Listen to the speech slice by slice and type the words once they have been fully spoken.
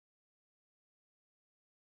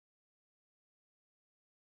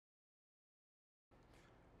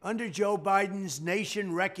Under Joe Biden's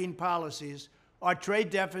nation-wrecking policies, our trade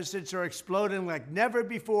deficits are exploding like never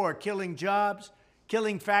before, killing jobs,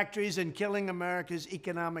 killing factories, and killing America's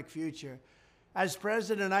economic future. As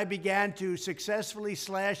president, I began to successfully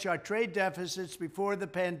slash our trade deficits before the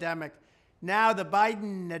pandemic. Now the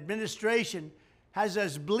Biden administration has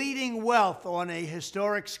us bleeding wealth on a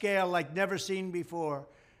historic scale like never seen before.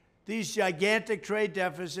 These gigantic trade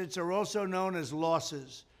deficits are also known as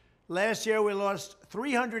losses. Last year, we lost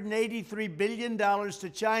 $383 billion to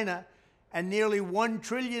China and nearly $1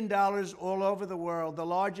 trillion all over the world, the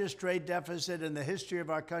largest trade deficit in the history of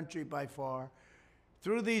our country by far.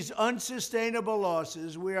 Through these unsustainable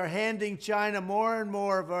losses, we are handing China more and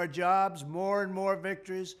more of our jobs, more and more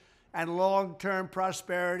victories, and long-term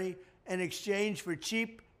prosperity in exchange for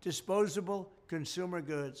cheap, disposable consumer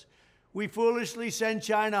goods. We foolishly send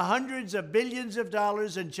China hundreds of billions of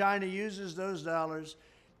dollars, and China uses those dollars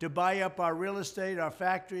to buy up our real estate, our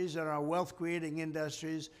factories, and our wealth-creating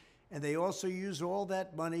industries. And they also use all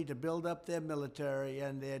that money to build up their military,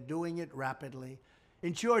 and they're doing it rapidly.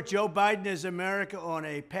 In short, Joe Biden has America on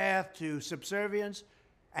a path to subservience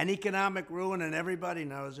and economic ruin, and everybody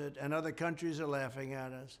knows it, and other countries are laughing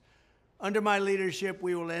at us. Under my leadership,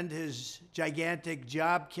 we will end his gigantic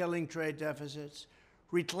job-killing trade deficits,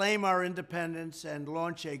 reclaim our independence, and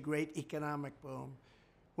launch a great economic boom.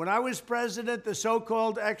 When I was president, the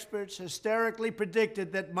so-called experts hysterically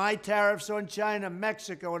predicted that my tariffs on China,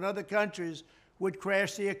 Mexico, and other countries would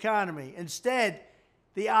crash the economy. Instead,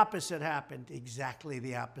 the opposite happened, exactly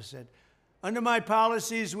the opposite. Under my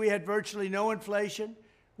policies, we had virtually no inflation.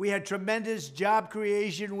 We had tremendous job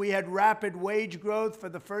creation. We had rapid wage growth for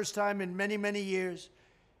the first time in many, many years.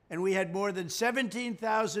 And we had more than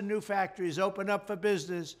 17,000 new factories open up for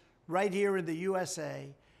business right here in the USA.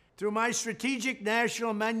 Through my strategic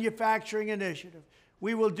national manufacturing initiative,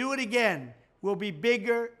 we will do it again. We'll be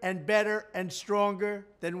bigger and better and stronger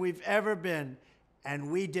than we've ever been.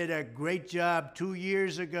 And we did a great job 2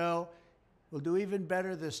 years ago. We'll do even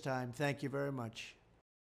better this time. Thank you very much.